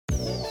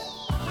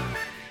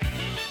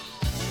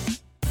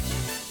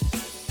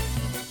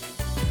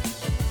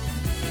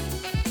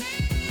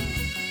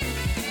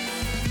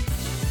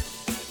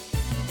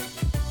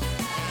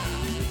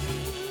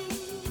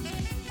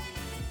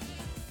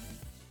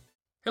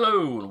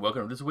Hello, and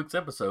welcome to this week's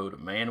episode of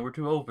Man, We're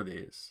Too Old for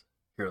This,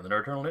 here on the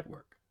Nerd Turtle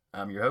Network.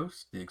 I'm your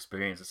host, the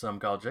experience that some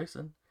call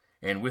Jason,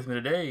 and with me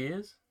today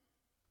is...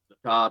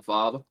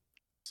 Godfather.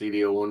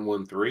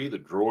 CDO-113, the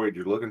droid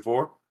you're looking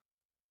for.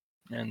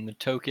 And the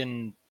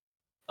token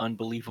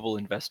unbelievable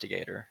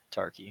investigator,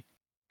 Tarky.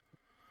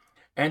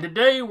 And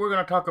today we're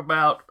going to talk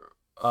about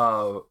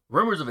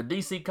rumors of a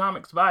DC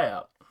Comics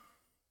buyout.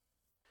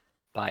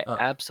 By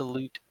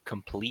absolute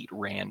complete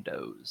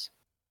randos.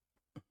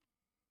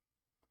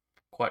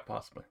 Quite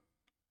possibly.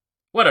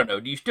 Well, I don't know.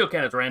 Do you still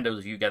count as randos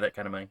if you got that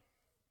kind of money?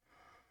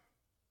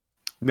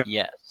 No.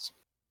 Yes.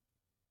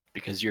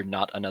 Because you're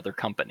not another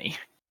company.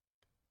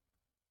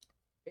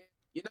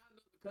 You're not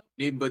another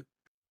company, but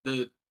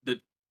the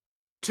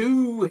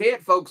two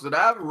head folks that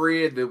I've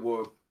read that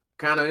were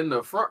kind of in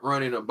the front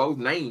running of both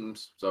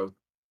names. So,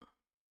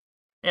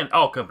 and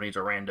all companies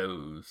are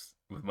randos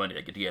with money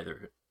that get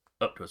together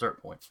up to a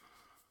certain point.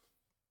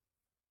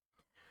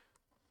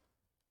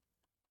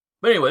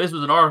 But anyway, this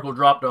was an article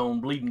dropped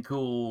on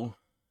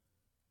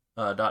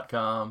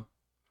bleedingcool.com,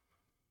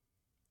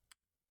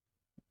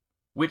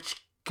 which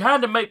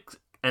kind of makes,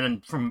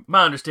 and from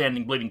my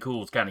understanding, Bleeding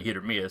Cool is kind of hit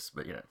or miss,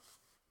 but you know.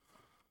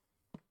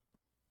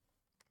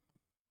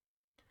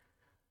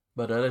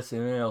 But let's see,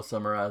 I'll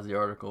summarize the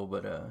article.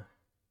 But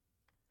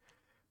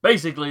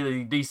basically,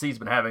 the DC's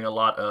been having a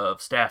lot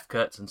of staff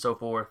cuts and so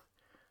forth.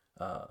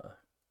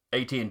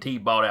 AT&T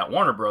bought out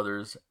Warner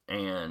Brothers,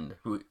 and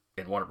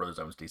Warner Brothers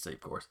owns DC, of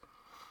course.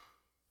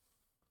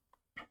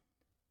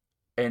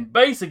 And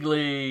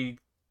basically,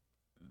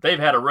 they've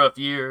had a rough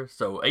year,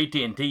 so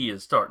AT&T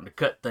is starting to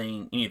cut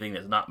anything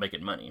that's not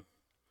making money.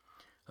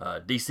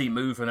 DC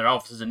moved from their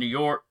offices in New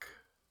York,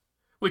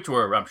 which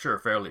were, I'm sure,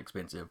 fairly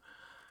expensive,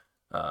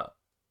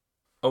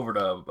 over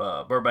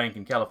to Burbank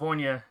in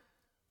California,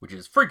 which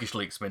is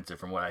freakishly expensive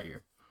from what I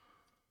hear.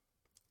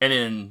 And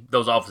then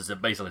those offices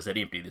have basically sat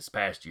empty this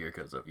past year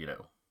because of,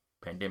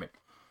 pandemic.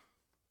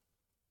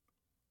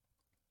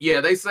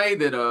 yeah, they say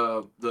that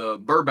the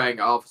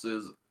Burbank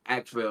offices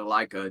actually are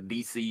like a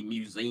DC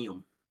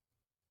museum.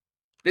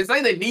 They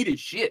say they needed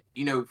shit,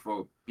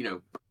 for,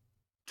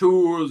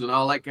 tours and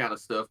all that kind of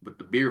stuff, but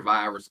the beer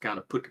virus kind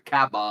of put the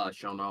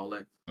kibosh on all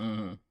that.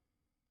 Mm-hmm.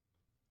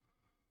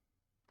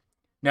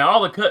 Now,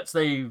 all the cuts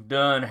they've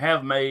done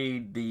have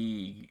made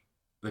the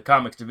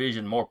comics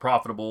division more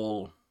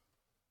profitable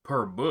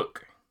per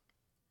book.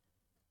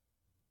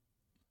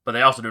 But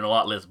they're also doing a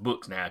lot less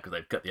books now because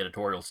they've cut the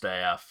editorial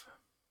staff.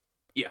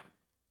 Yeah.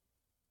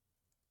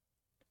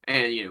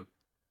 And,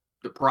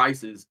 the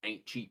prices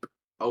ain't cheap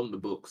on the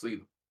books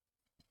either.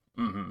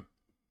 Mm-hmm.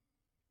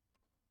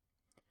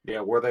 Yeah,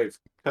 where they've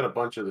cut a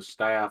bunch of the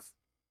staff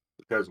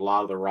because a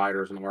lot of the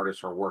writers and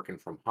artists are working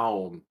from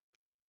home.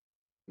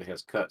 It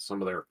has cut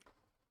some of their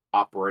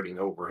operating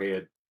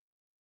overhead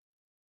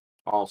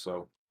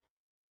also.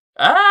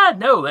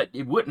 No, that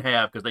it wouldn't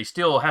have because they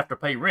still have to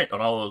pay rent on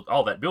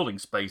all that building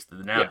space that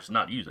they're now just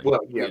not using.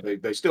 Well,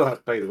 they still have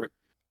to pay the rent,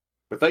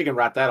 but they can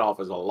write that off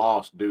as a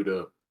loss due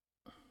to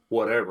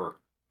whatever.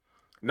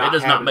 That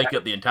does not make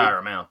up the entire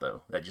amount,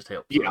 though. That just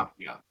helps. Yeah.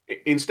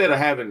 Instead of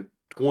having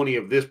 20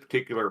 of this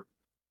particular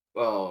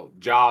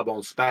job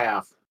on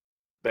staff,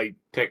 they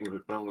technically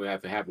only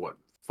have to have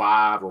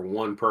 5 or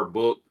 1 per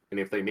book,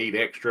 and if they need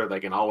extra, they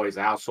can always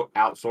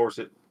outsource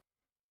it.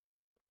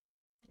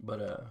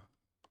 But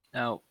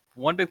now,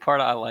 one big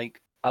part I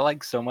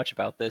like so much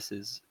about this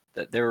is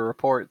that there are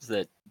reports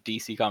that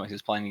DC Comics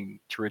is planning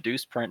to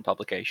reduce print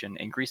publication,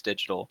 increase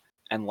digital,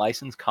 and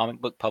license comic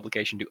book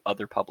publication to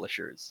other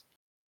publishers.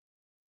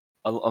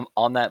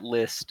 On that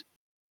list,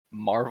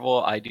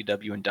 Marvel,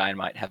 IDW, and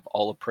Dynamite have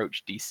all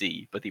approached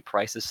DC, but the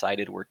prices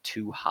cited were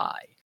too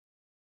high.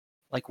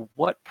 Like,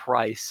 what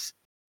price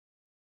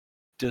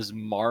does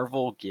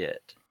Marvel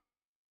get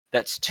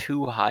that's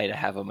too high to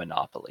have a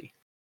monopoly?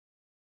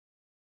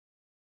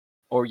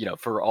 Or,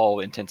 for all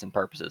intents and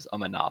purposes, a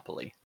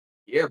monopoly.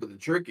 Yeah, but the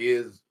trick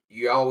is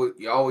you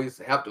always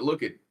have to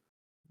look at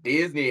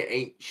Disney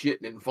ain't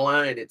shitting and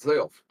flying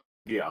itself.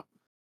 Yeah.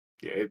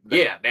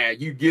 Now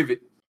you give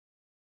it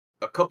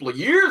a couple of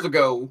years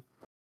ago,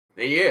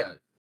 then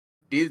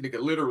Disney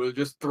could literally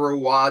just throw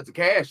wads of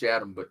cash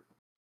at them, but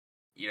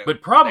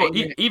but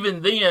probably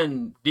even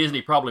then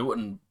Disney probably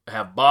wouldn't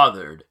have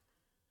bothered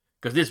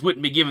because this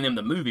wouldn't be giving them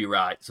the movie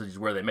rights, which is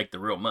where they make the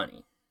real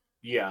money.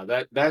 Yeah,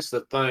 that's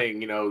the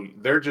thing.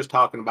 They're just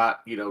talking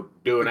about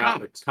doing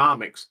out the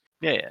comics.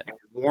 Yeah. And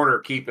Warner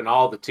keeping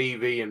all the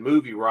TV and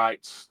movie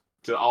rights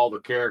to all the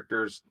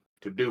characters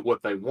to do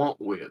what they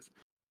want with,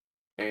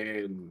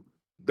 and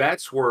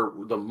that's where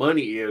the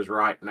money is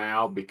right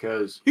now,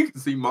 because you can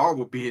see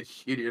Marvel being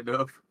shitty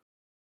enough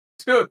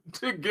to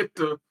get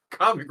the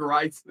comic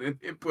rights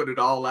and put it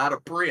all out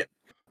of print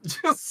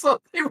just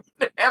so they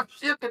wouldn't have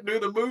shit to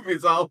do the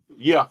movies on.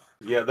 Yeah,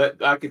 that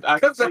I could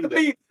see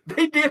that.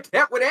 They did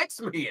that with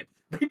X-Men.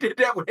 They did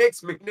that with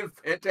X-Men and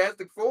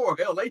Fantastic Four.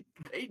 Hell, they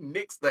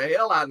nixed the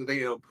hell out of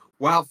them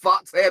while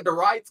Fox had the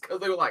rights because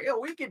they were like,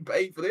 hell, we can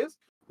pay for this.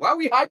 Why are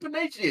we hyping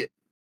that shit?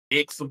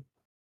 Nix them.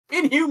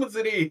 Inhumans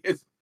it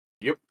is.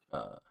 Yep.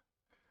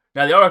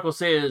 Now, the article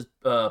says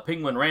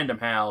Penguin Random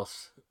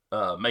House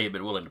may have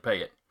been willing to pay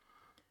it.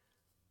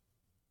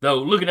 Though,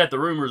 looking at the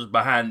rumors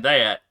behind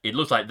that, it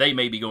looks like they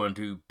may be going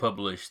to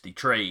publish the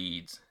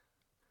trades.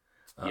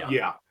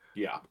 Yeah.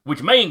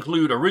 Which may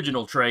include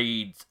original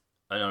trades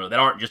that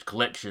aren't just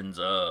collections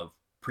of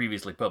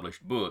previously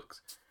published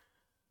books.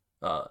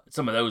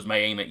 Some of those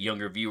may aim at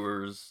younger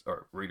viewers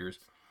or readers.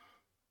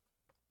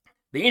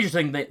 The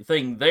interesting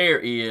thing there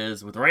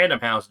is, with Random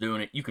House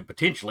doing it, you could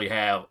potentially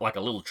have like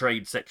a little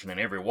trade section in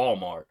every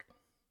Walmart.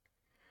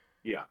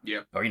 Yeah.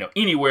 Or,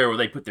 anywhere where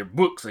they put their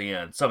books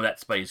in, some of that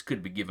space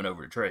could be given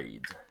over to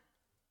trades.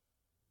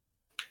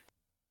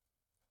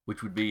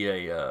 Which would be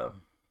a...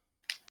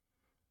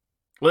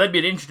 well, that'd be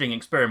an interesting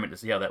experiment to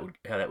see how that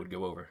would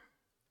go over.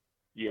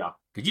 Yeah.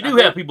 Because you do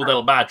have people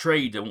that'll buy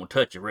trades that won't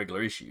touch a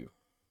regular issue.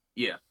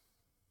 Yeah.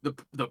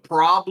 The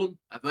problem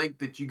I think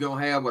that you're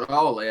gonna have with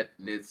all that,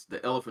 and it's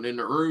the elephant in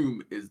the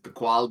room, is the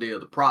quality of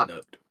the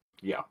product.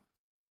 Yeah.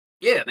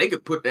 Yeah, they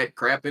could put that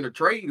crap in a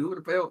trade. Who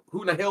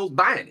the hell's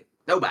buying it?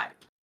 Nobody.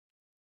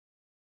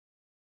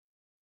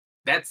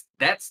 That's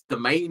the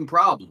main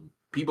problem.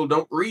 People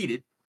don't read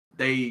it.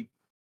 They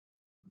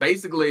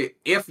basically,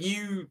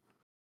 the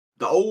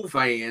old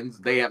fans,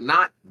 they have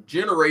not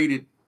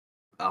generated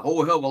a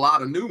whole hell of a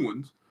lot of new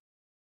ones.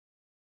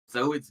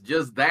 So it's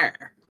just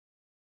there.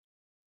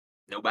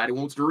 Nobody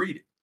wants to read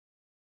it.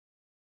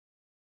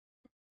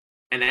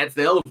 And that's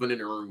the elephant in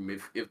the room.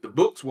 If the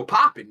books were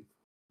popping,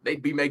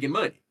 they'd be making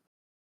money.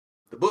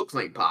 The books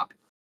ain't popping.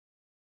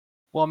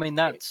 Well, I mean,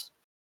 that's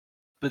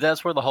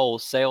where the whole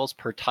sales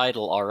per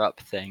title are up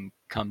thing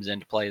comes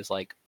into play. Is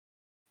like,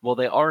 well,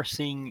 they are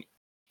seeing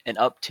an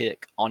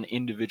uptick on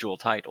individual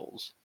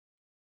titles.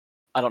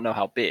 I don't know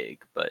how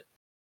big, but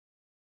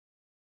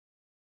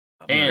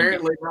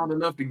apparently not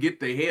enough to get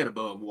their head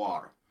above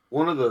water.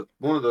 One of the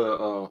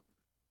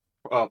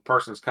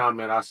person's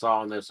comment I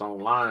saw on this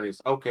online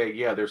is, okay,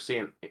 yeah, they're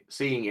seeing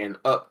an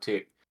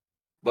uptick,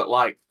 but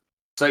like,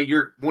 say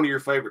one of your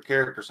favorite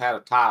characters had a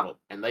title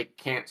and they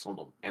canceled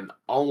them, and the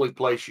only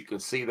place you can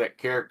see that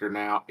character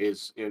now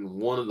is in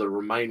one of the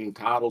remaining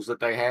titles that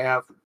they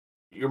have.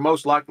 You're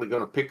most likely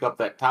going to pick up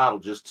that title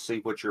just to see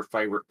what your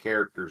favorite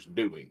character's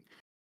doing.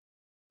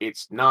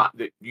 It's not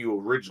that you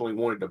originally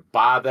wanted to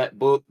buy that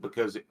book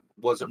because it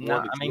wasn't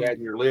one that you had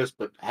in your list,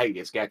 but hey,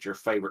 it's got your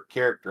favorite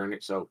character in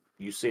it, so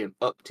you see an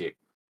uptick.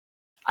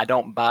 I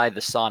don't buy the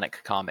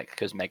Sonic comic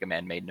because Mega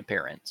Man made an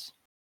appearance.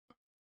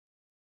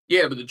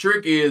 Yeah, but the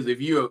trick is,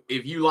 if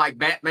you like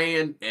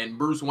Batman and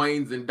Bruce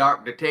Wayne's in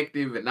Dark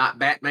Detective and not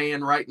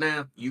Batman right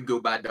now, you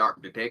go buy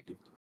Dark Detective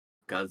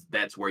because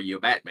that's where your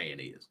Batman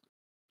is.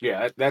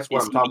 Yeah, that's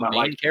what I'm talking about. Is he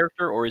a main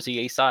character or is he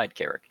a side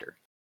character?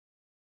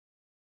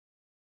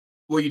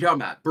 What are you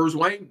talking about? Bruce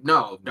Wayne?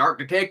 No, Dark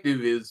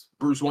Detective is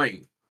Bruce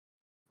Wayne.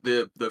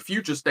 The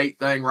future state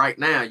thing right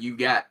now, you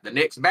got the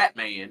next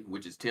Batman,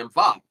 which is Tim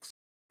Fox,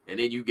 and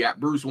then you got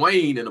Bruce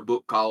Wayne in a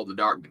book called The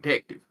Dark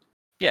Detective.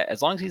 Yeah,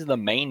 as long as he's the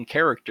main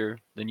character,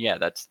 then yeah,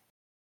 that's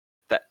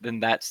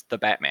the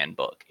Batman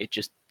book. It's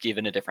just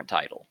given a different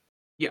title.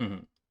 Yeah.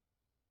 Mm-hmm.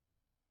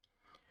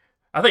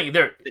 I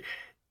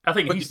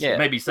think he's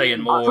maybe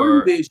saying more.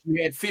 Through this,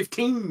 you had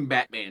 15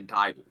 Batman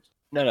titles.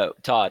 No,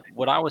 Todd.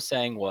 What I was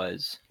saying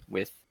was,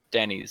 with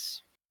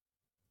Danny's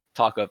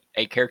talk of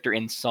a character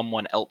in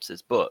someone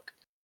else's book,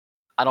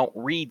 I don't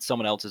read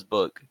someone else's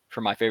book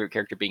for my favorite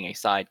character being a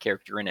side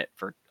character in it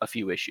for a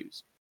few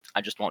issues.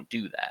 I just won't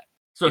do that.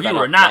 So if you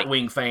were a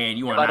Nightwing fan,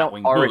 you want a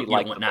Nightwing book, you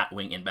don't want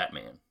Nightwing in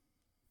Batman.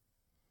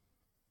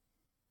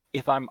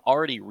 If I'm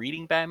already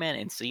reading Batman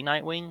and see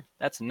Nightwing,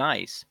 that's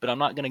nice, but I'm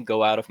not going to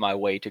go out of my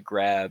way to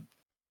grab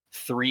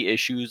 3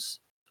 issues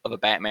of a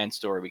Batman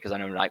story because I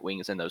know Nightwing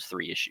is in those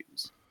 3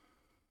 issues.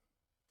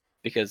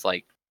 Because,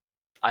 like,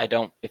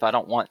 if I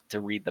don't want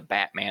to read the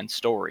Batman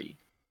story,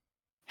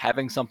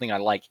 having something I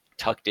like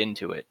tucked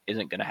into it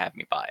isn't going to have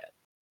me buy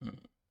it.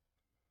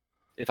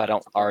 If I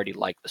don't already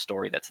like the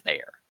story that's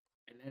there.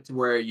 And that's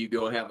where you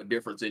go have a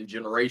difference in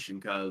generation,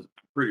 because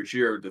I'm pretty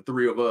sure the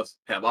 3 of us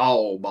have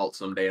all bought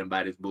some damn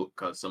Batman's book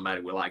because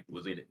somebody we liked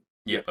was in it.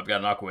 Yep, I've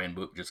got an Aquaman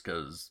book just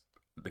because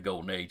the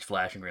Golden Age,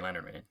 Flash, and Green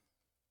Lantern Man.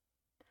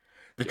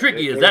 The trick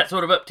is that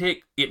sort of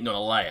uptick isn't going to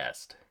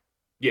last.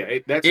 Yeah,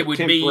 it would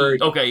be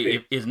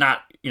okay. Is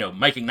not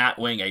making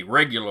Nightwing a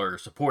regular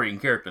supporting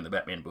character in the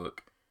Batman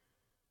book.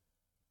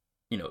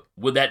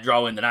 Would that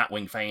draw in the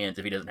Nightwing fans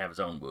if he doesn't have his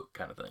own book,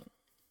 kind of thing?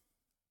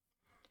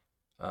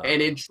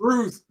 And in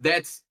truth,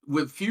 that's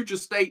with Future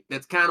State.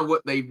 That's kind of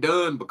what they've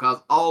done,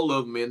 because all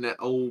of them in that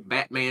old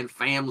Batman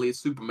family,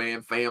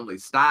 Superman family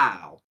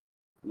style,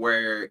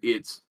 where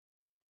it's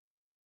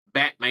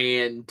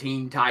Batman,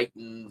 Teen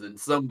Titans, and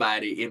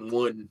somebody in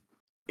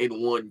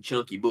one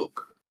chunky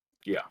book.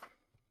 Yeah.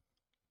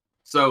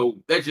 So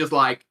that's just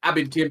like, I've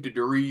been tempted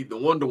to read the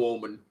Wonder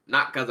Woman,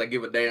 not because I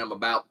give a damn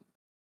about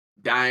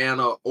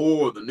Diana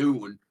or the new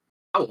one.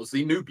 I want to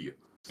see Nubia.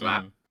 So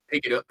I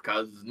pick it up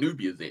because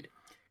Nubia's in it.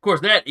 Of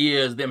course, that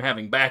is them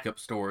having backup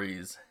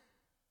stories,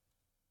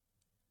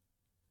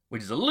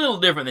 which is a little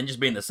different than just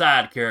being the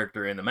side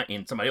character in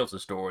somebody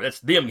else's story. That's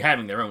them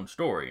having their own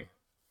story.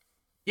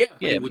 Yeah,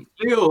 but Yeah,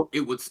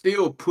 it would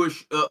still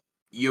push up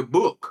your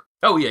book.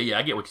 Oh yeah,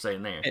 I get what you're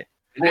saying there. Yeah.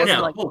 And that's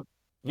Now, the point.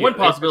 One Yeah,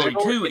 possibility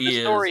If too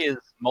the story is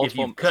is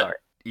multiple. Sorry.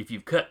 if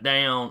you've cut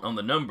down on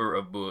the number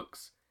of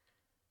books,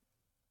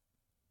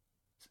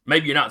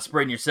 maybe you're not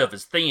spreading yourself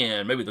as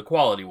thin. Maybe the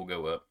quality will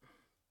go up.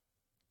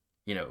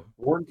 You know,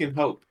 One can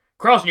hope.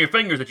 crossing your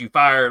fingers that you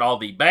fired all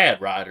the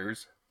bad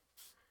writers.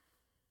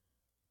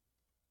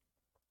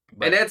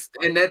 But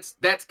And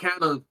that's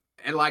kind of,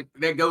 and like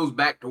that goes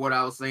back to what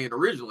I was saying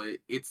originally.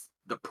 It's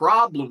the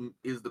problem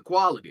is the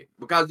quality,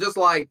 because just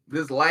like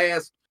this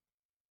last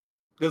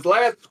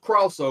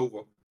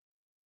crossover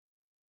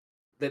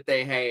that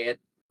they had,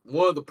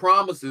 one of the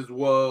promises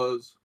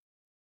was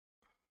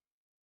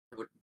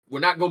we're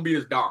not going to be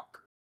as dark.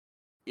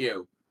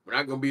 We're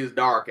not going to be as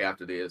dark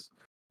after this.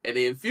 And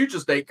then Future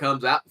State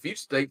comes out. Future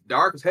State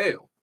dark as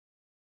hell.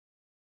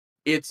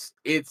 They've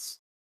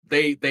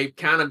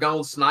kind of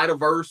gone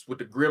Snyderverse with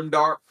the grim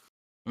dark,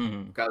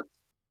 because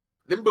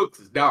them books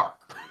is dark.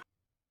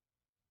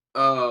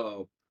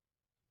 You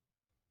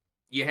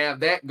have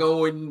that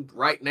going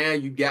right now.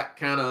 You got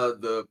kind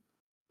of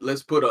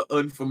let's put an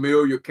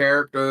unfamiliar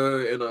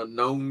character in a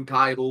known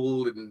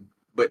title,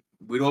 but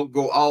we don't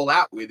go all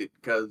out with it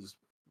because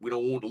we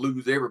don't want to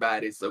lose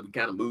everybody, so we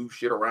kind of move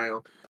shit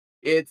around.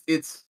 It's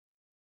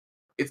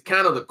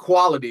kind of the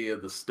quality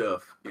of the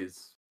stuff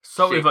is.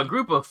 So if a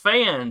group of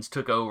fans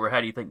took over,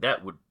 how do you think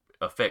that would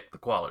affect the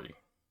quality?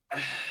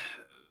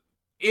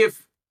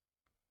 If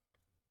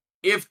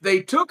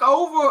they took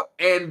over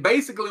and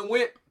basically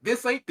went,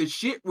 this ain't the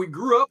shit we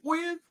grew up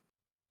with,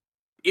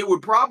 it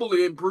would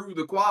probably improve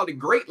the quality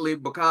greatly,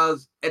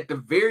 because at the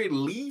very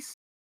least,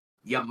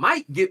 you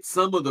might get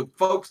some of the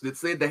folks that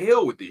said the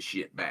hell with this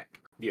shit back.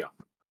 Yeah.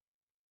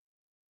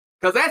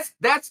 Because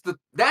that's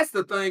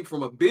the thing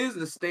from a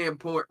business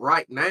standpoint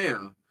right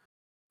now,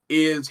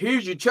 is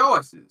here's your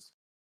choices.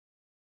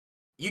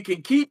 You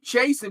can keep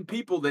chasing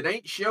people that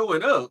ain't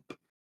showing up,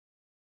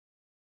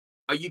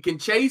 or you can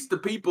chase the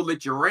people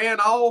that you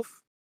ran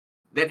off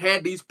that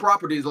had these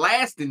properties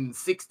lasting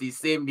 60,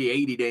 70,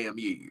 80 damn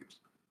years.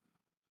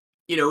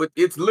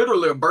 It's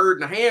literally a bird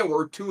in the hand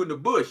worth two in the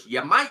bush.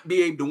 You might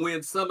be able to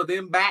win some of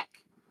them back,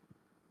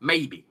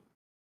 maybe,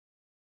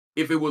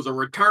 if it was a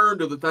return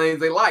to the things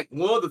they like.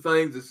 One of the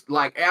things is,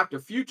 like, after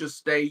Future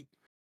State,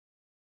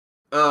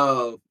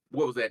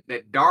 what was that?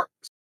 That Dark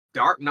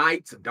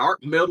Knights,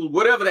 Dark Metal,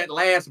 whatever that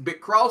last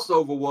big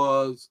crossover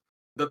was.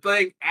 The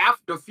thing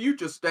after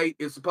Future State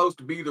is supposed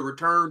to be the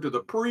return to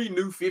the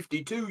pre-New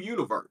 52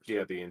 universe.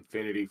 Yeah, the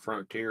Infinity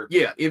Frontier.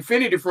 Yeah,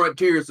 Infinity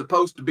Frontier is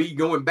supposed to be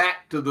going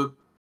back to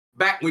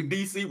back when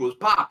DC was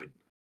popping.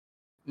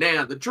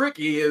 Now, the trick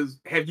is,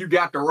 have you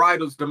got the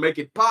writers to make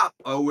it pop,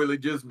 or will it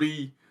just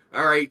be,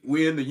 all right,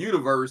 we're in the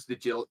universe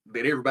that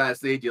everybody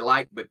said you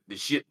like, but the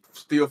shit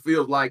still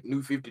feels like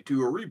New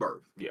 52 or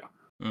Rebirth? Yeah.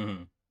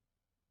 Mm-hmm.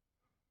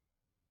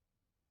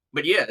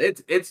 But yeah,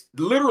 it's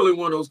literally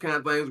one of those kind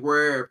of things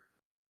where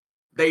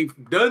they've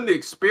done the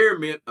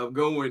experiment of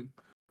going,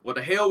 well,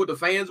 the hell with the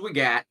fans we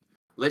got.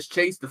 Let's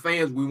chase the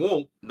fans we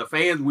want. And the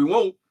fans we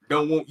want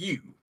don't want you.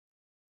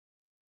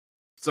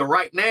 So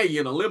right now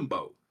you're in a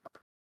limbo.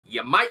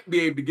 You might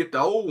be able to get the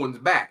old ones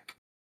back.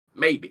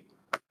 Maybe.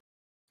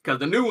 Because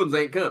the new ones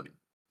ain't coming.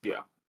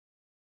 Yeah.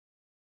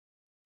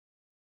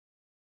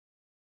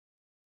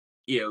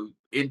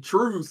 In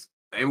truth,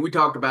 and we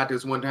talked about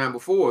this one time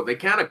before, they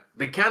kind of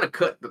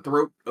cut the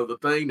throat of the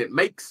thing that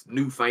makes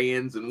new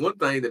fans, and one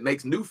thing that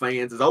makes new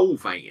fans is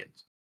old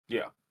fans.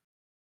 Yeah.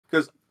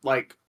 Because,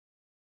 like,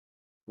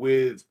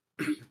 with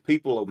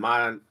people of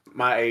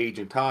my age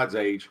and Todd's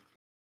age,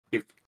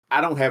 if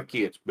I don't have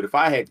kids, but if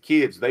I had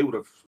kids, they would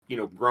have,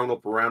 grown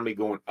up around me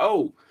going,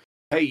 oh,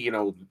 hey,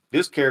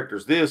 this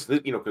character's this,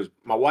 because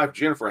my wife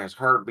Jennifer has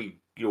heard me,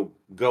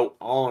 go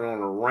on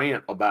a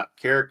rant about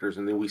characters,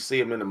 and then we see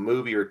them in a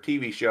movie or a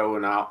TV show,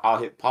 and I'll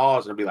hit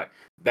pause and I'll be like,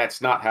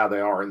 that's not how they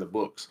are in the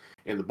books.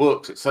 In the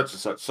books, it's such and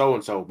such, so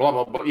and so, blah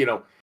blah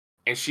blah,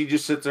 and she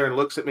just sits there and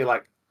looks at me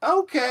like,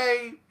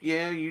 okay,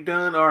 yeah, you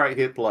done? All right,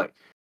 hit play.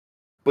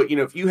 But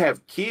if you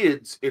have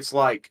kids, it's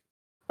like,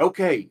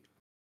 okay,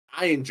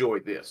 I enjoy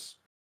this.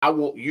 I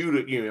want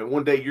you to,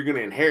 one day you're going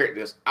to inherit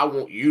this. I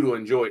want you to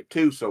enjoy it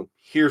too. So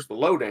here's the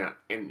lowdown.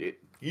 And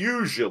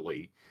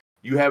usually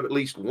you have at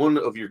least one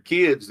of your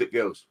kids that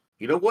goes,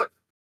 you know what?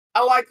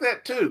 I like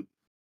that too.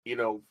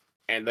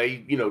 And they,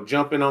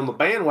 jump in on the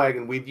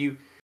bandwagon with you.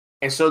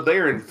 And so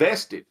they're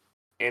invested.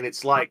 And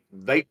it's like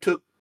they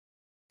took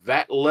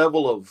that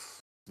level of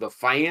the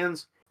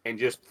fans and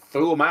just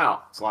threw them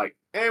out. It's like,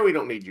 we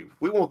don't need you.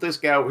 We want this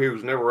guy over here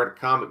who's never read a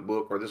comic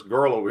book, or this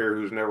girl over here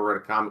who's never read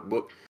a comic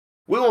book.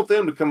 We want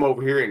them to come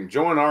over here and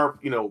join our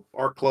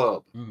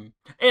club. Mm-hmm.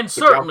 And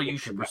certainly you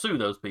should pursue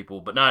those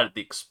people, but not at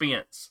the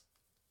expense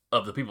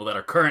of the people that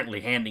are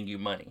currently handing you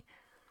money.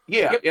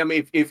 Yeah. I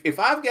mean, if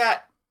I've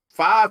got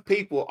 5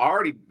 people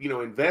already,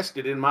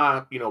 invested in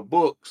my,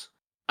 books,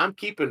 I'm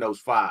keeping those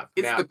 5.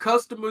 It's the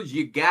customers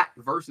you got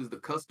versus the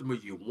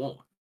customers you want.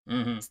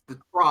 Mm-hmm. It's the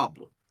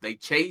problem. They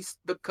chase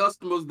the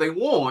customers they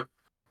want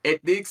at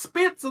the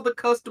expense of the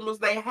customers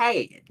they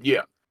had.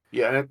 Yeah.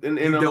 Yeah. And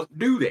You don't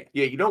do that.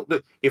 Yeah, you don't.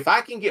 If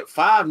I can get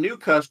 5 new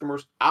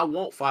customers, I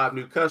want 5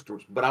 new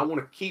customers, but I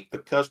want to keep the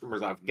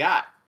customers I've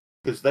got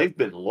because they've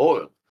been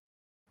loyal.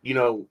 You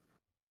know,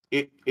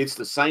 it's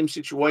the same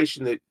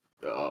situation that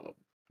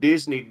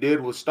Disney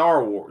did with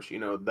Star Wars. You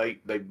know, they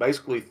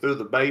basically threw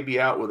the baby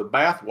out with the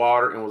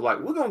bathwater and was like,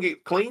 "We're gonna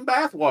get clean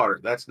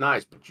bathwater." That's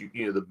nice, but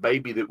you know, the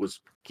baby that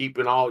was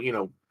keeping all, you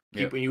know,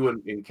 keeping you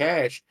in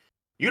cash,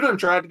 you done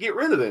tried to get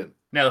rid of them.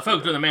 Now the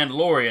folks doing the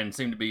Mandalorian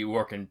seem to be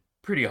working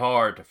pretty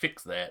hard to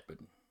fix that, but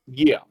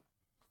Yeah.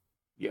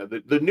 Yeah,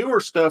 the newer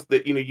stuff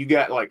that, you know, you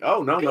got like,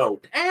 oh,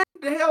 no. And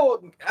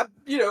hell,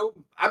 you know,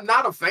 I'm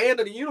not a fan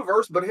of the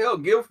universe, but hell,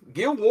 give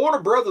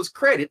Warner Brothers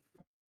credit.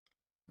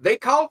 They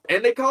caught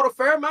a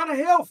fair amount of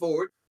hell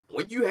for it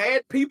when you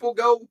had people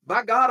go,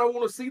 by God, I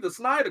want to see the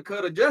Snyder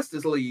Cut of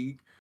Justice League,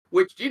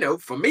 which, you know,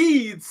 for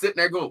me, sitting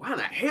there going, how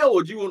the hell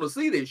would you want to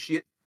see this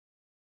shit?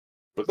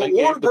 But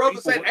Warner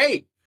Brothers said,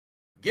 hey,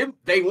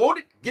 they want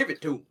it, give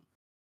it to them.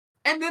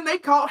 And then they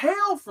caught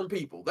hell from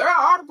people. There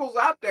are articles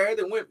out there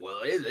that went,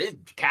 well,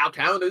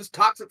 Cowtown is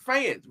toxic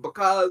fans,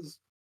 because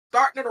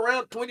starting at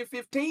around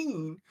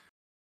 2015,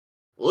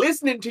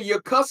 listening to your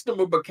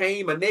customer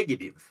became a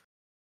negative.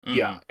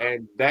 Yeah,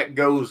 and that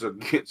goes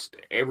against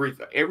every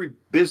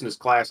business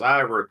class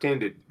I ever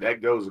attended.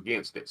 That goes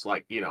against it. It's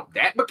like, you know,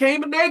 that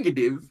became a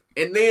negative,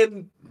 and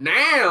then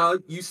now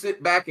you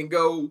sit back and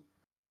go,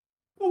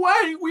 well,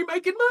 why ain't we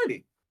making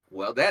money?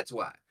 Well, that's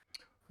why.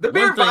 The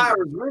beer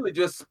virus really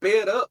just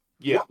sped up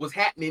what was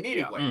happening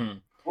anyway. Yeah.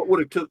 What would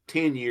have took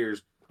 10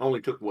 years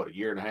only took, what, a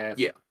year and a half?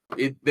 Yeah.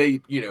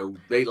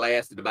 They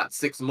lasted about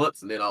 6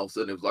 months, and then all of a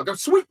sudden it was like, oh,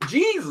 sweet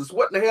Jesus,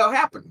 what in the hell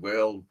happened?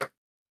 Well,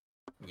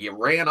 you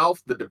ran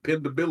off the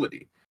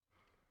dependability.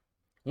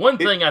 One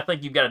thing, I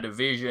think you've got a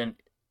division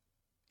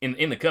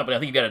in the company. I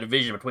think you've got a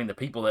division between the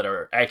people that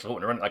are actually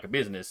wanting to run it like a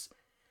business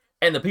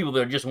and the people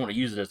that just want to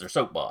use it as their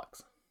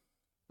soapbox.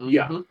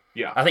 Yeah, Mm-hmm.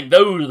 yeah. I think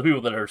those are the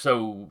people that are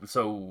so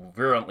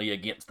virulently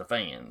against the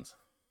fans.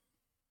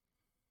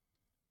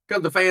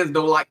 Because the fans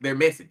don't like their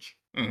message.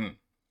 Mm-hmm.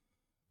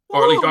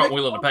 Or at least aren't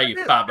willing to pay you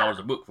 $5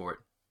 a book for it.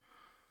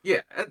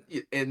 Yeah,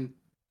 and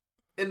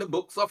the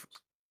book suffers.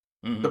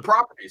 Mm-hmm. The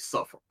properties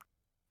suffer.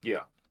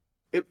 Yeah.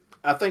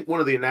 I think one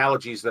of the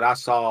analogies that I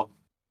saw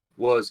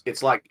was,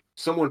 it's like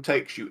someone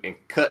takes you and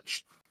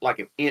cuts like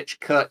an inch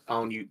cut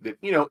on you that,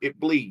 you know, it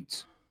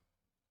bleeds.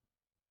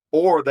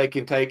 Or they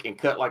can take and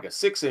cut like a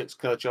 6-inch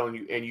cut on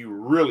you and you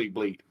really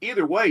bleed.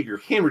 Either way, you're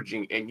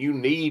hemorrhaging and you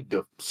need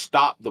to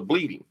stop the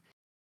bleeding.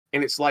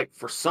 And it's like,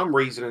 for some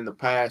reason in the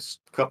past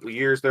couple of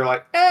years, they're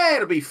like,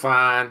 it'll be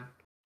fine.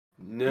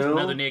 No. Just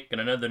another nick and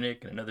another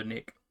nick and another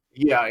nick.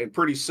 Yeah, and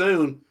pretty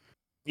soon,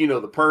 you know,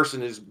 the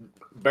person is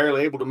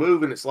barely able to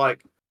move, and it's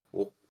like,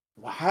 well,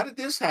 how did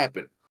this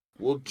happen?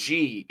 Well,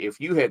 gee,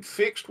 if you had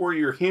fixed where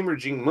you're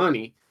hemorrhaging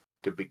money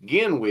to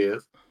begin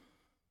with.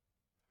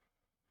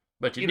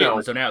 But you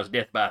didn't, so now it's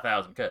death by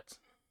 1,000 cuts.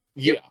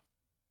 Yeah.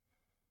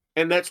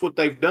 And that's what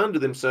they've done to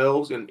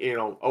themselves, and, you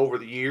know, over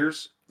the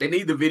years. They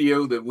need the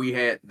video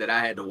that I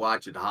had to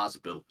watch at the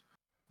hospital.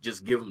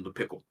 Just give them the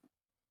pickle.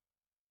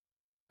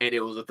 And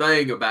it was a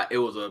thing about, it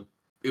was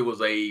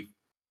a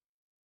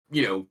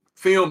you know,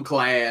 film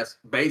class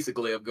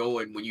basically of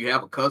going, when you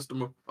have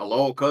a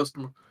loyal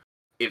customer,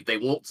 if they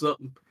want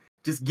something,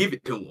 just give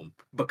it to them,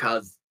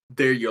 because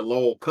they're your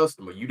loyal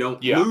customer. You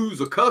don't lose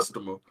a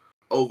customer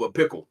over a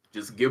pickle.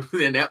 Just give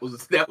them, and that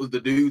was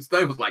the dude's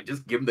thing, was like,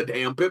 just give them the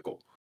damn pickle.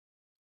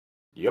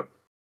 Yep.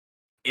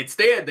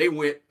 Instead, they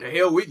went, to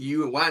hell with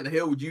you, and why in the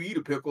hell would you eat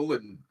a pickle?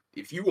 And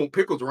if you want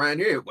pickles around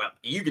here, well,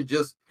 you can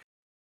just,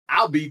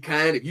 I'll be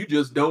kind if you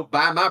just don't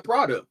buy my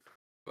product.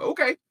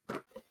 Okay.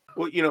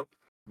 Well, you know,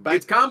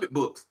 it's comic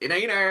books. It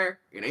ain't air.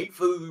 It ain't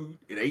food.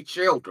 It ain't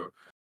shelter.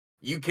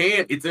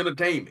 It's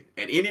entertainment.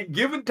 At any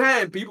given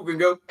time, people can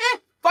go,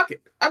 fuck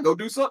it. I'll go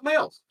do something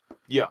else.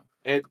 Yeah.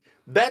 And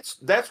that's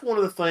one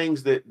of the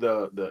things that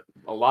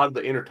a lot of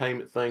the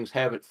entertainment things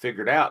haven't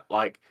figured out.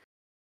 Like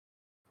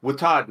with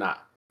Todd and I,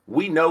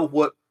 we know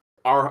what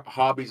our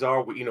hobbies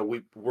are.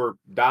 We're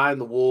dying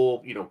the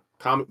wool, you know,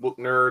 comic book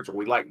nerds, or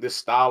we like this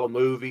style of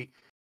movie.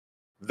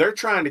 They're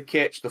trying to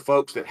catch the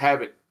folks that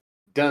haven't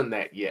done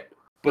that yet,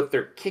 but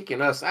they're kicking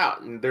us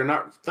out, and they're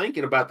not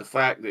thinking about the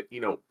fact that,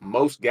 you know,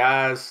 most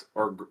guys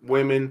or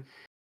women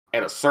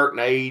at a certain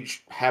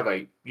age have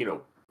a, you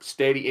know,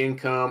 steady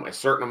income, a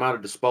certain amount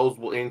of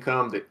disposable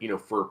income that, you know,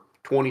 for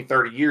 20,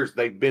 30 years,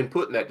 they've been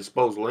putting that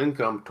disposable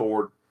income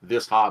toward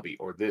this hobby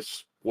or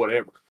this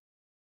whatever.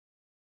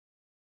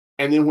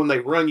 And then when they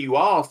run you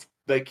off,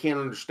 they can't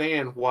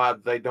understand why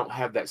they don't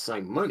have that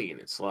same money. And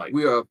it's like,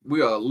 we are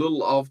a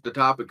little off the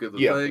topic of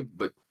the thing,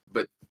 but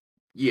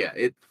yeah,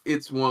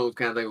 it's one of those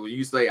kind of things. When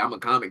you say I'm a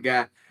comic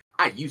guy,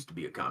 I used to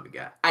be a comic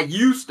guy. I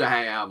used to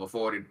have a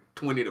 $20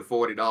 to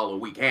 $40 a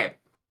week habit.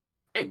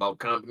 Ain't bought a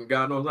comic in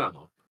God knows how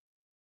long.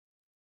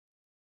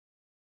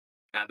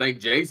 I think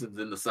Jason's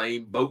in the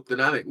same boat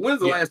that I think.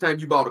 When's the last time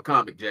you bought a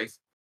comic, Jason?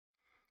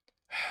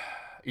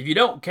 If you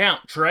don't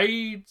count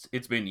trades,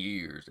 it's been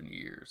years and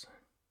years.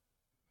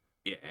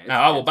 Yeah.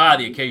 Now, I will buy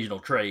the occasional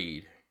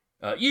trade,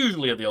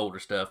 usually of the older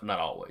stuff, not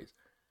always.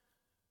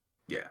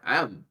 Yeah, I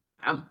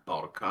haven't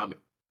bought a comic,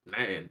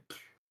 man.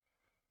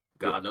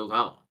 God knows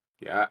how.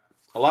 Yeah,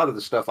 a lot of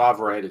the stuff I've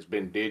read has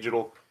been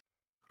digital,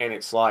 and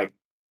it's like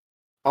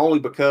only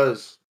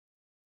because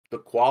the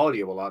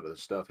quality of a lot of the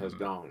stuff has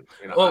gone.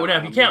 And Well, now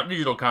if you count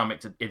digital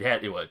comics,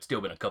 it's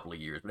still been a couple of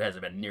years, but it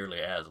hasn't been nearly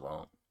as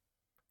long.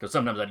 Because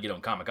sometimes I'd get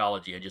on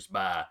Comixology and just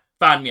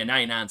find me a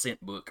 99-cent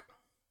book.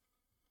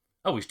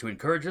 I wish to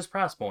encourage this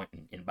price point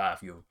and buy a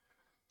few.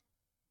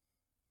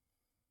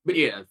 But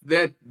yeah,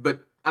 but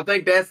I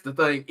think that's the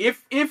thing.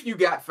 If you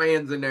got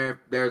fans in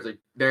there, there's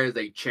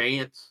a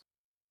chance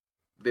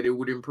that it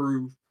would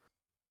improve.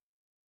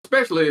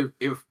 Especially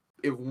if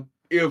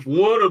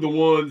one of the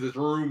ones is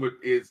rumored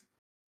is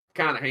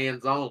kind of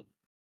hands on.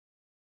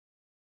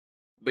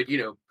 But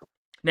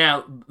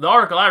Now, the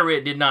article I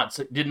read did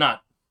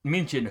not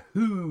mention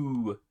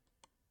who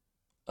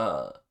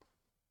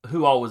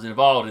all was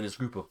involved in this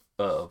group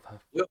of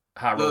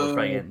High Roller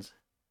fans.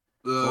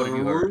 The What have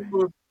you heard?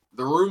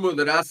 rumor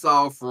that I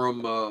saw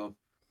from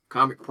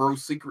Comic Pro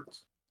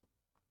Secrets,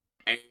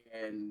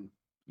 and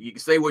you can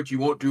say what you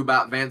want to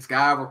about Van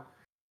Sciver,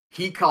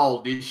 he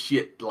called this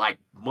shit like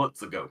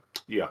months ago.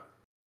 Yeah.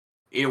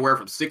 Anywhere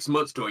from 6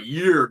 months to a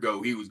year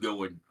ago, he was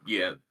going,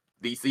 yeah,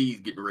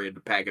 DC's getting ready to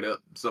pack it up.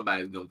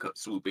 Somebody's gonna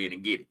swoop in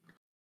and get it.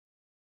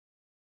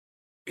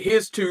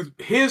 His two,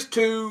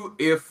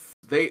 if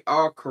they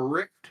are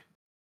correct,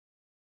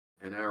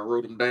 and I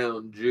wrote them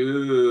down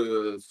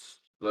just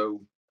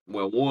so.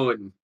 Well,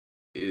 one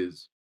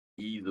is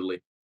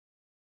easily.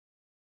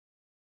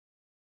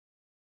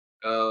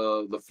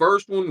 The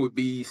first one would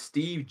be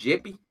Steve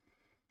Jeppy,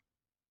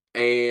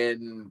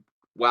 and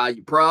while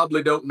you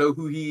probably don't know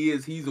who he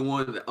is, he's the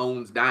one that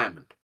owns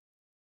Diamond.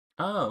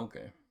 Oh,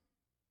 okay.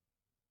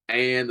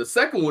 And the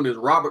second one is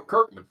Robert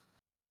Kirkman.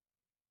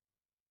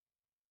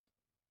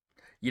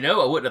 You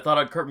know, I wouldn't have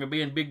thought Kirkman would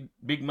be in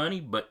big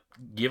money, but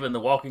given The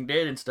Walking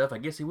Dead and stuff, I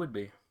guess he would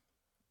be.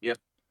 Yep.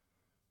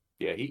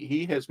 Yeah,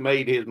 he has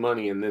made his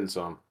money and then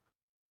some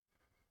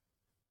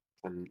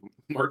from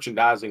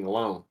merchandising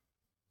alone.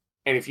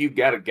 And if you've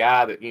got a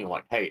guy that,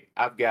 like, hey,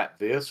 I've got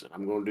this and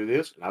I'm going to do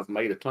this and I've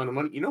made a ton of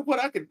money, you know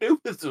what I could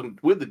do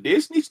with the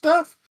Disney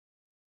stuff?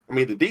 I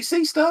mean, the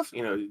DC stuff,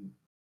 And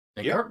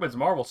yeah. Kirkman's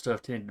Marvel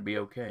stuff tended to be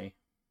okay.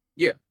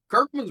 Yeah,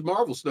 Kirkman's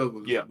Marvel stuff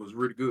was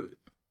really good.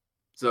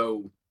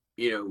 So,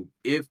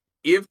 if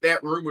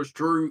that rumor's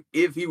true,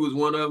 if he was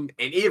one of them,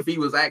 and if he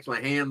was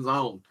actually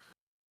hands-on,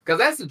 because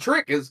that's the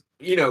trick is,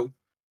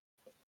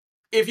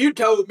 if you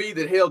told me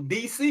that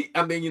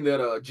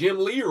that Jim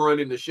Lee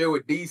running the show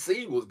at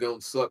DC was going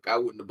to suck, I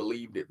wouldn't have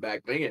believed it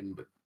back then.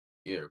 But,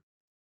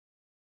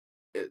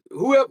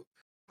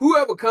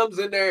 whoever comes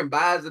in there and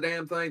buys the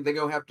damn thing,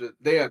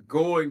 they are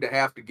going to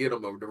have to get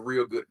them the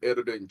real good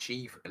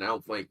editor-in-chief, and I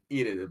don't think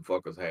any of them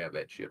fuckers have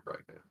that shit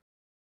right now.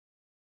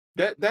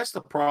 That's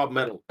the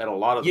problem at a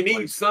lot of you the need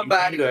places.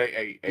 somebody, you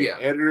need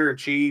a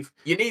editor-in-chief.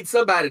 You need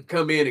somebody to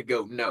come in and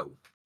go, no.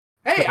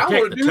 Hey, I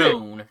want to do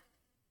tone. It.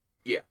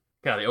 Yeah.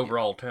 Kind of the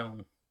overall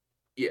tone.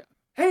 Yeah.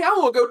 Hey, I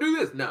want to go do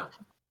this. No.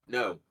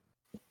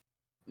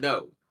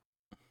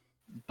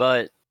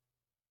 But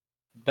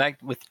back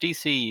with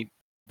DC,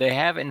 they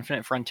have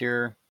Infinite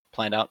Frontier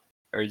planned out,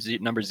 or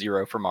number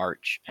 0 for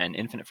March, and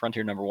Infinite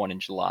Frontier number 1 in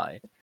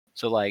July.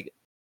 So, like,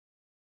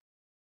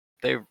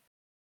 they've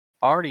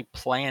already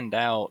planned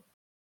out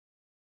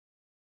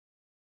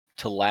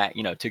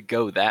to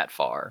go that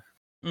far.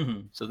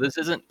 Mm-hmm. So this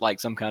isn't like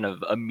some kind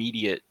of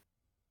immediate,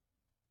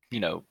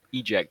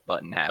 eject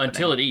button happening.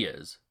 Until it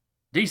is.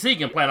 DC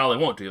can plan all they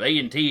want to.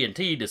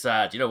 AT&T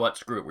decides, you know what,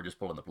 screw it, we're just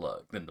pulling the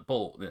plug. Then the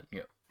plug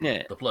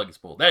is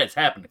pulled. That has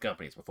happened to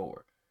companies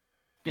before.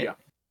 Yeah.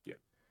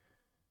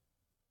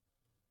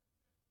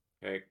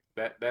 Okay,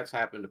 that's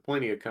happened to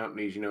plenty of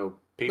companies. People.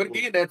 But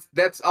again,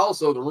 that's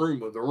also the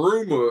rumor. The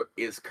rumor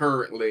is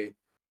currently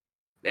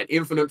that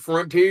Infinite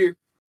Frontier,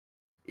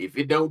 if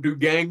it don't do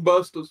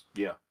gangbusters,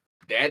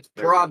 that's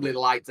probably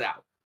lights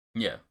out.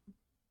 Yeah.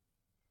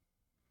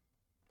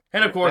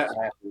 And of course,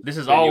 this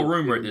is all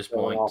rumor at this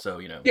point, so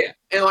Yeah,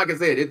 and like I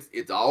said,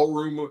 it's all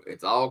rumor,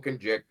 it's all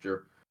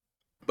conjecture.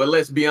 But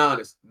let's be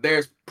honest,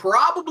 there's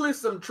probably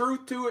some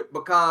truth to it,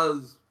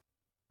 because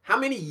how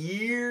many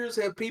years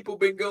have people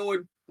been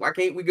going, why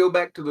can't we go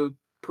back to the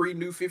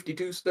pre-New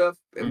 52 stuff,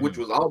 and which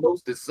was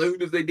almost as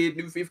soon as they did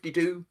New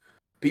 52?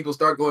 People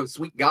start going,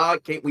 sweet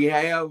God, can't we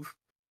have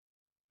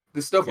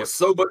this stuff was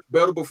so much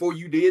better before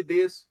you did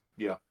this?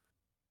 Yeah.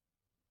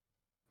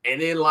 And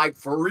then, like,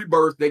 for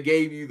Rebirth, they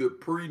gave you the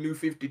pre-New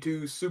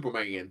 52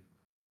 Superman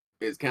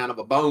as kind of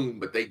a bone,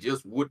 but they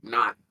just would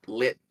not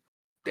let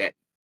that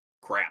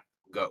crap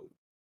go.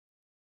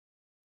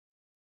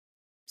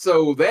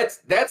 So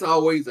that's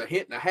always a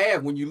hint and a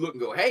half when you look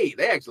and go, hey,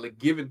 they're actually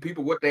giving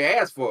people what they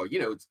asked for.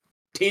 It's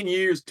 10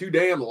 years too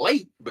damn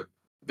late, but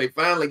they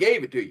finally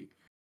gave it to you.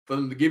 For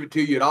them to give it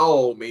to you at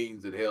all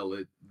means that, hell,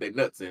 they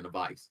nuts in a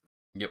vice.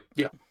 Yep.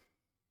 Yeah.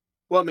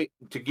 Well, I mean,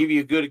 to give you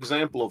a good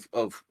example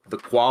of the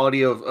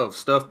quality of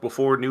stuff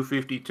before New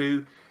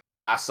 52,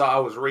 I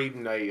was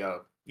reading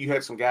you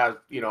had some guys,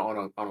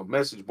 on a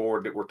message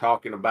board that were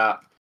talking about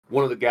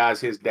one of the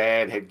guys, his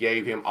dad had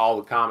gave him all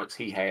the comics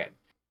he had.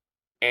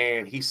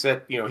 And he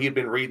said, he had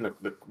been reading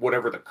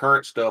whatever the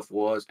current stuff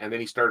was, and then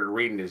he started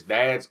reading his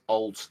dad's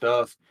old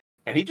stuff,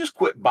 and he just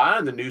quit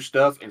buying the new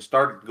stuff and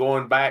started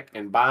going back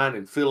and buying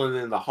and filling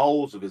in the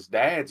holes of his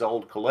dad's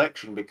old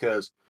collection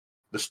because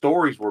the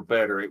stories were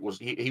better. It was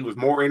he was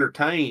more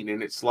entertained,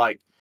 and it's like,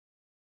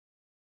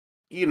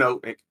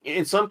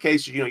 in some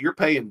cases, you're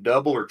paying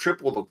double or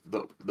triple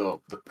the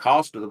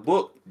cost of the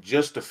book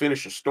just to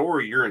finish a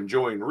story you're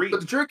enjoying reading.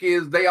 But the trick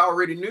is they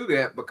already knew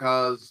that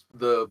because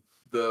the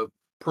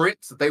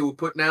prints that they were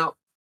putting out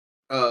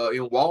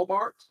in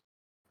Walmarts,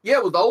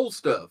 it was the old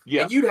stuff.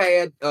 Yeah. And you'd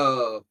had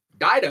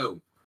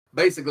Dido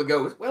basically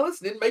go, well,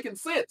 this isn't making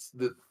sense.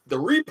 The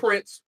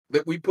reprints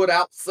that we put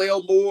out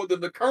sell more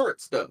than the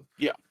current stuff.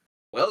 Yeah.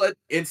 Well,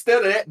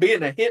 instead of that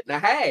being a hit and a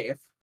half,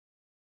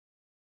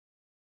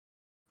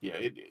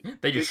 yeah,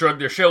 they just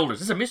shrugged their shoulders.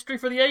 It's a mystery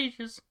for the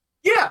ages.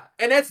 Yeah,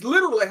 and that's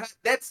literally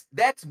that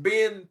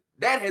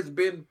has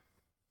been.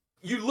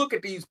 You look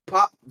at these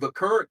the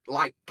current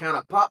like kind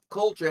of pop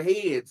culture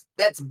heads.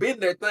 That's been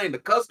their thing. The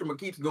customer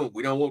keeps going,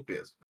 we don't want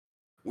this,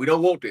 we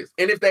don't want this.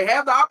 And if they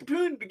have the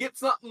opportunity to get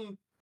something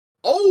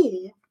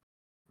old,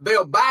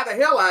 they'll buy the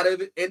hell out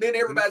of it. And then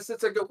everybody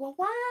sits there and go, well,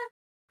 why?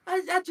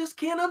 I just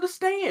can't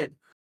understand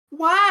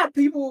why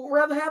people would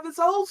rather have this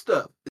old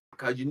stuff. It's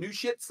because your new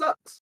shit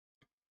sucks.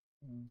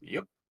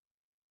 Yep.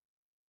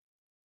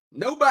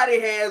 Nobody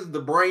has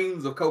the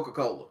brains of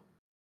Coca-Cola.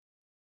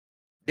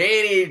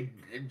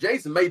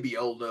 Jason may be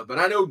old enough, but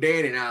I know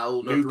Danny and I are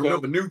old enough to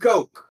remember New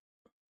Coke.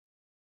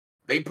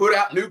 They put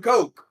out New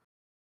Coke.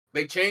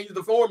 They changed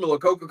the formula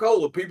of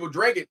Coca-Cola. People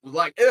drank it. Was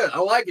like, I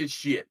don't like this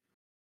shit.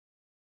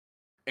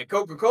 And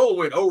Coca-Cola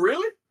went, oh,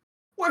 really?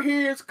 Well,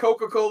 here's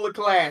Coca-Cola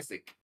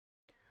Classic.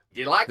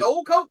 You like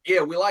old Coke?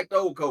 Yeah, we like the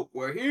old Coke.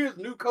 Well, here's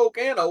New Coke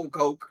and old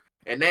Coke.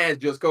 And now it's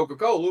just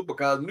Coca-Cola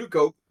because New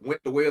Coke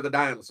went the way of the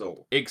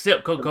dinosaur.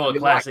 Except Coca-Cola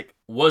Classic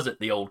wasn't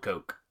the old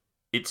Coke.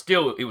 It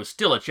was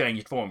still a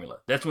changed formula.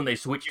 That's when they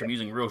switched from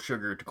using real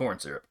sugar to corn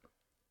syrup.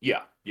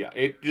 Yeah.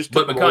 It just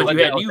but because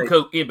you had New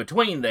Coke in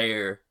between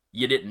there,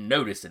 you didn't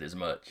notice it as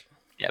much.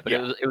 Yeah, but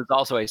it was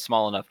also a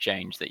small enough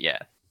change that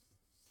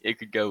it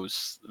could go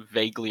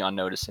vaguely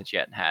unnoticed since you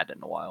hadn't had it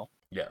in a while.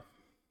 Yeah,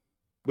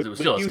 but it was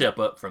still a step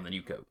up from the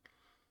New Coke.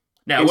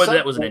 Now, whether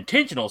that was an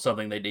intentional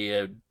something they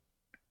did,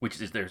 which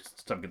is there's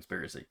some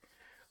conspiracy,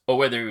 or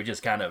whether it was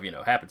just kind of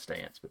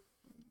happenstance. But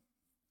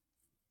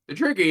the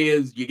trick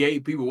is you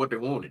gave people what they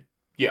wanted.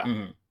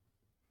 Yeah,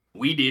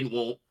 We didn't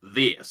want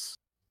this.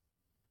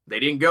 They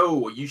didn't go,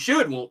 well, you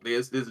should want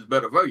this. This is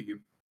better for you.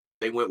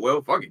 They went,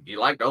 well, fuck it. You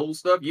like the old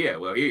stuff? Yeah,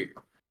 well, here.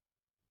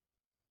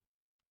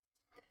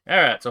 All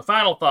right, so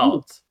final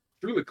thoughts.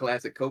 Truly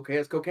classic Coke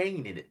has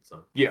cocaine in it.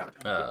 So yeah.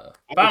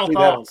 Final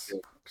thoughts,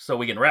 so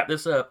we can wrap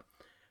this up.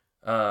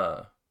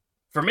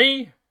 For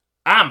me,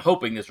 I'm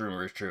hoping this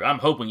rumor is true. I'm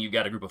hoping you've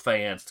got a group of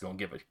fans that's gonna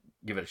give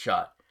it a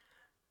shot.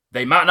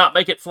 They might not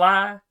make it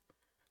fly.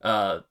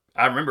 I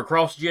remember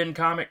CrossGen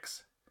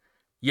Comics.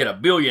 You had a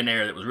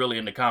billionaire that was really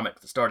into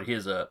comics that started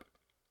his up,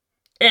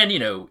 and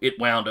it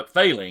wound up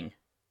failing,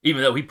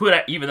 even though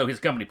his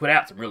company put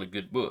out some really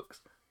good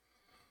books.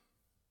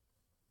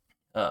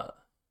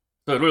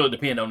 So it really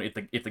depends on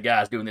if the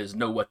guys doing this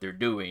know what they're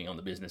doing on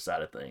the business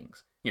side of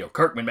things.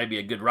 Kirkman may be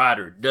a good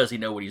writer. Does he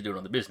know what he's doing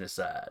on the business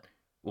side?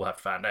 We'll have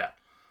to find out.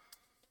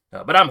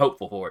 But I'm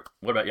hopeful for it.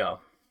 What about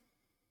y'all?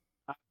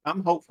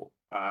 I'm hopeful.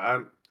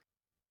 I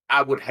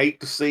would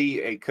hate to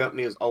see a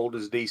company as old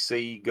as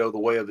DC go the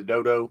way of the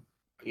dodo.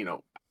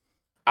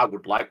 I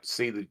would like to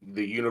see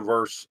the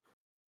universe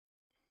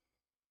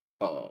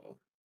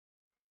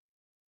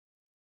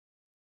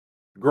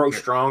grow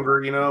stronger,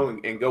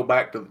 and go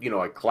back to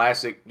a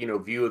classic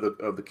view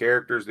of the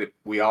characters that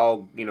we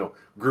all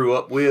grew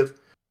up with.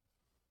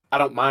 I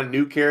don't mind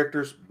new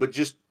characters, but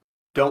just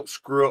don't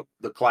screw up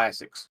the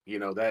classics.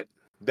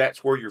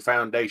 That's where your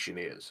foundation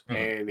is,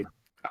 and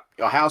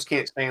a house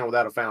can't stand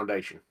without a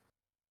foundation.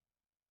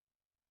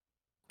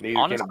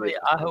 Honestly,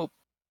 I hope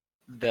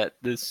that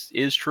this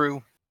is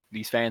true.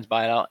 These fans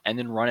buy it out and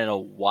then run in a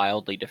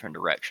wildly different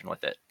direction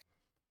with it.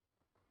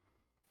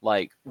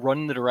 Like, run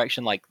in the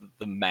direction like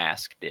The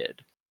Mask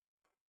did.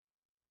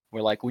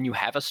 Where, like, when you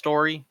have a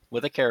story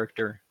with a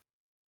character,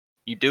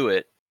 you do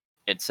it,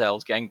 it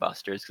sells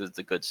gangbusters because it's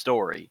a good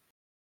story.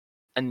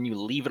 And then you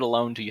leave it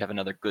alone till you have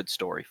another good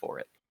story for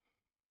it.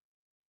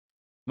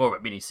 More of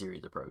a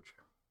mini-series approach.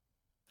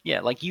 Yeah,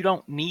 like, you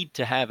don't need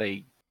to have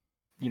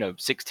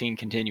 16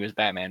 continuous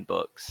Batman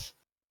books.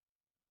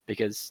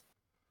 Because,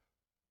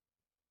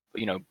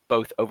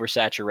 both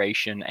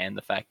oversaturation and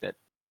the fact that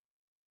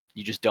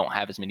you just don't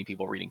have as many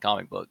people reading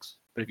comic books.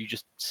 But if you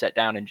just sit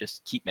down and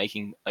just keep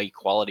making a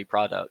quality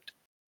product,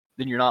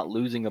 then you're not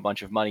losing a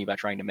bunch of money by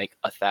trying to make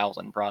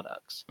 1,000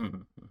 products.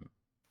 Mm-hmm.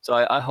 So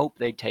I hope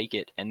they take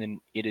it and then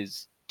it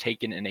is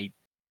taken in a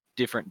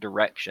different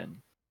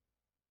direction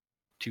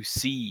to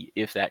see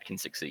if that can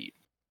succeed.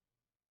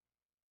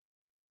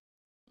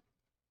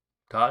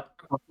 Todd?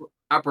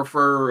 I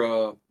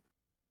prefer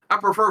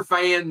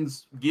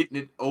fans getting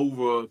it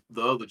over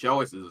the other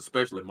choices,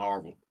 especially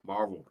Marvel.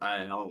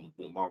 I don't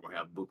want Marvel to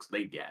have books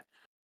they got.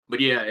 But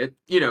yeah,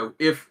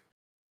 if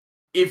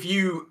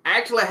you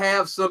actually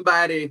have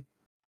somebody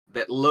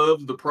that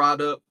loves the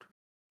product,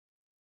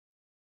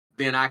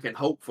 then I can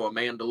hope for a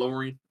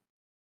Mandalorian.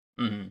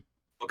 Mm-hmm.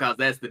 Because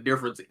that's the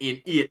difference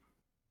in it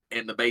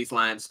and the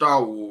baseline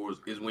Star Wars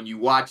is when you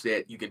watch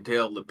that, you can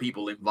tell the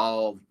people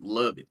involved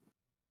love it.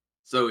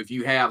 So if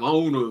you have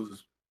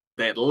owners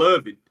that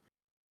love it,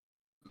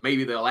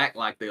 maybe they'll act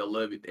like they'll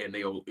love it and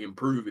they'll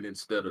improve it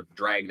instead of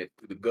dragging it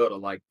to the gutter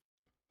like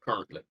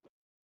currently.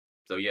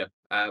 So yeah,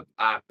 I'm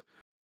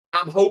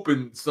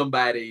hoping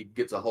somebody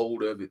gets a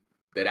hold of it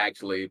that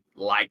actually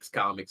likes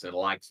comics and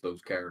likes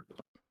those characters.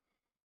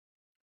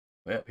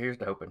 Well, here's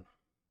to hoping.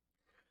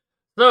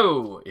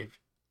 So,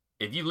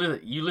 if you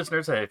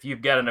listeners, if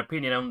you've got an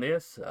opinion on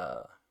this,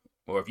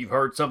 or if you've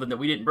heard something that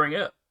we didn't bring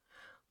up,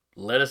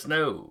 let us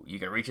know. You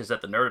can reach us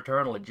at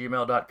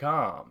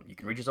thenerdeternal@gmail.com. You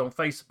can reach us on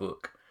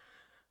Facebook.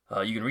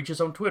 You can reach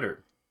us on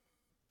Twitter.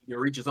 You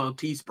can reach us on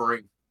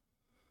Teespring.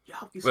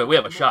 Well, we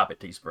have a shop at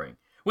Teespring,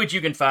 which you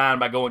can find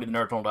by going to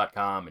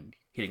thenerdeternal.com and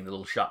hitting the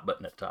little shop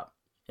button at the top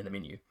in the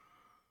menu.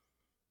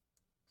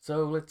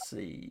 So, let's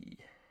see.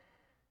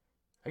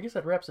 I guess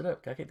that wraps it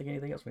up. I can't think of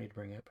anything else we need to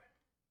bring up.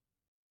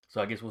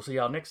 So I guess we'll see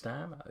y'all next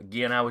time.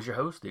 Again, I was your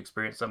host, the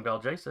experienced some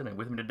called Jason, and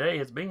with me today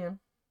has been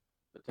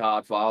the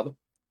Todd Father,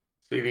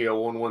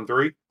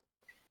 CDO113,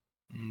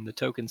 the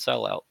token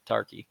sellout,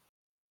 Tarky.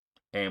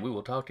 And we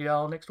will talk to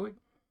y'all next week.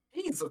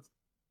 Jesus.